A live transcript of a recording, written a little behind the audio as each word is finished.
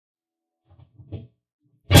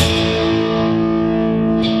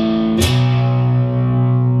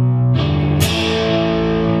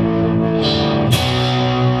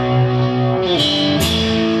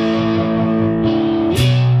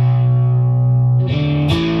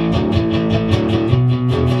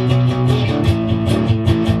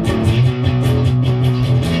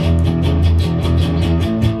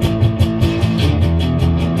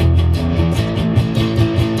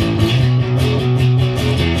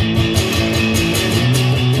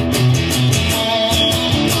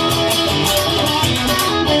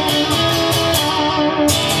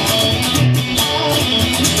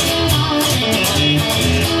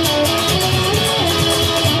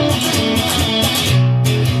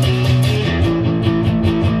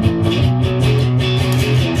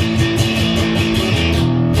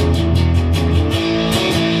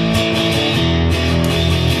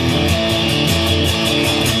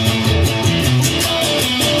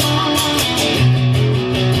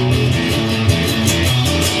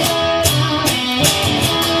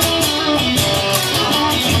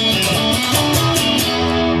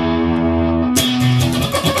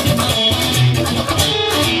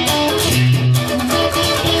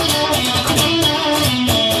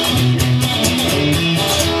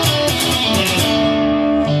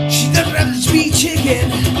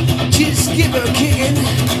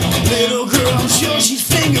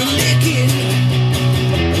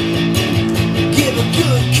a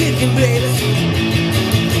good kicking, baby.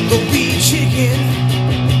 Go be chicken.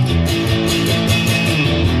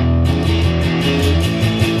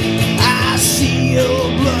 I see your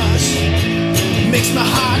blush, makes my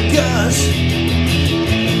heart gush.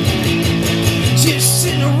 Just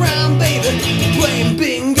sitting around, baby, playing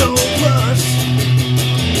bingo plus.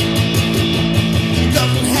 It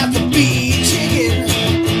doesn't have to be chicken.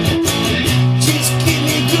 Just give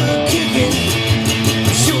me good kicking.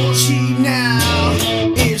 Sure, she now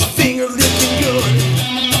is finger lifting good,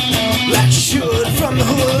 like she should from the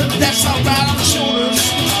hood. That's alright on the shoulders,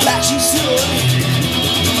 like she should.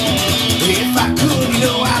 If I could, you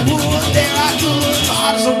know I would. There I could,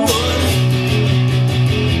 hard as I would.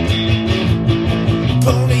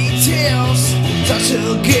 Ponytails, such a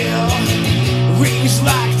girl, rings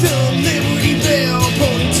like the Liberty Bell.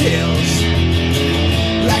 Ponytails,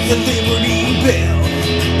 like the Liberty Bell,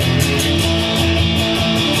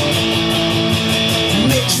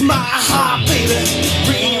 makes my heart, baby,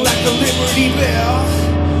 ring like the Liberty Bell.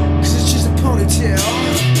 'Cause it's just a ponytail.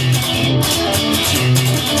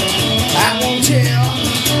 I won't tell.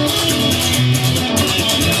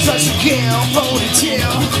 Such a girl,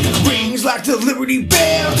 ponytail, rings like the Liberty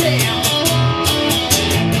Bell. Damn.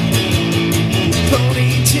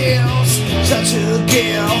 Ponytails, such a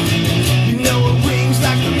girl, you know it rings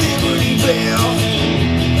like the Liberty Bell.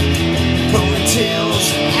 Ponytails,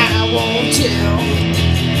 I won't tell,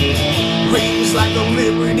 rings like the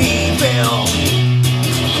Liberty Bell.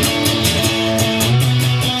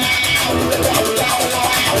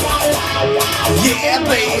 Yeah,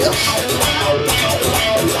 babe.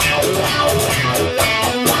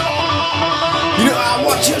 You know I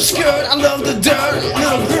watch your skirt, I love the dirt.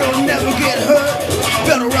 Little girl, never get hurt.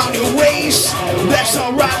 Belt around your waist, that's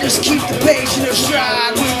alright. Just keep the pace in her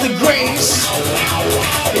stride with the grace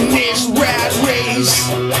in this rat race.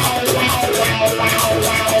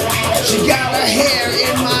 She got her hair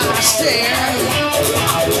in my stare.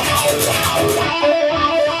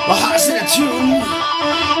 My heart's in a tune,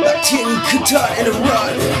 like tin cut in a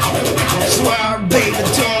rut. Swear, baby,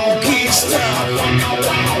 don't get stuck.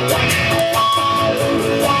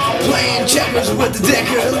 Playing checkers with the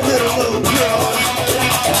decker, little old girl,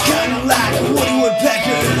 kinda like a Woody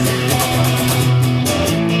Woodpecker.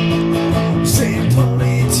 Saying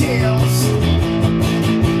ponytails,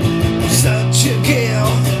 such a girl,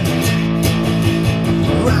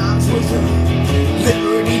 rhymes with the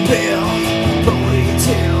Liberty Bell.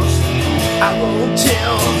 Ponytails, I won't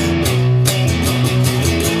tell,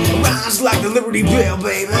 rhymes like the Liberty Bell,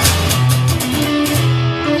 baby.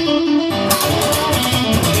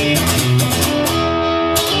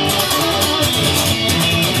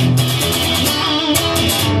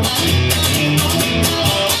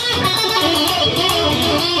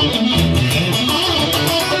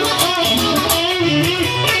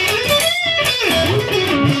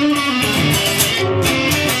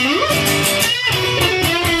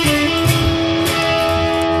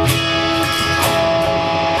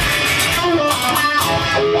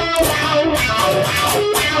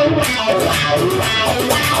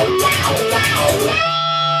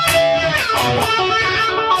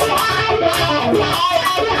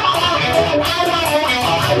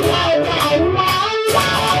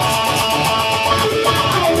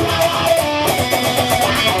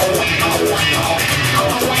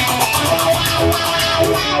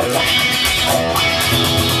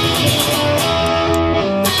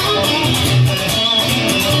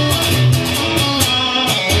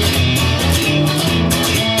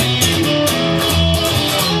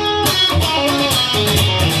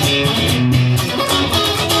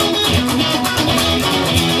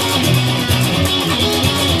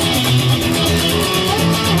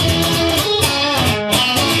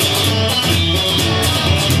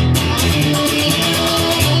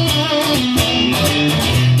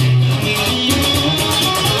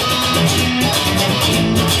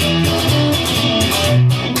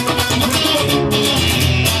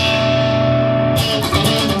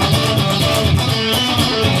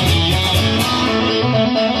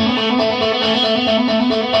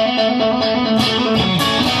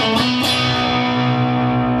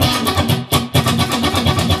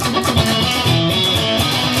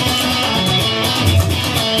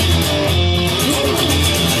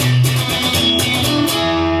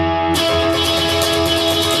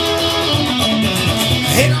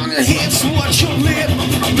 Hips, watch your lip,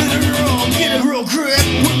 let it roll, get a real grip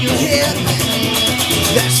when you hit.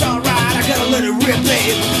 That's alright, I gotta let it rip,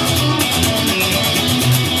 babe.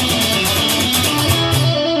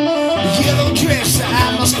 Yellow dress,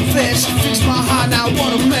 I must confess, fix my heart, now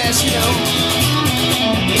what a mess, you know.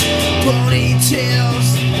 Ponytails,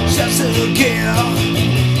 Just a girl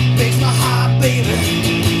makes my heart, baby,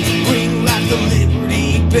 ring like the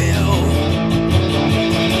Liberty Bell.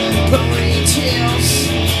 Ponytails,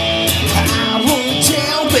 I won't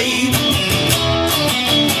tell, babe.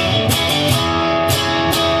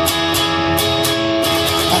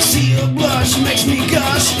 I see her blush, makes me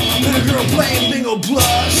gush, and a girl playing bingo blush.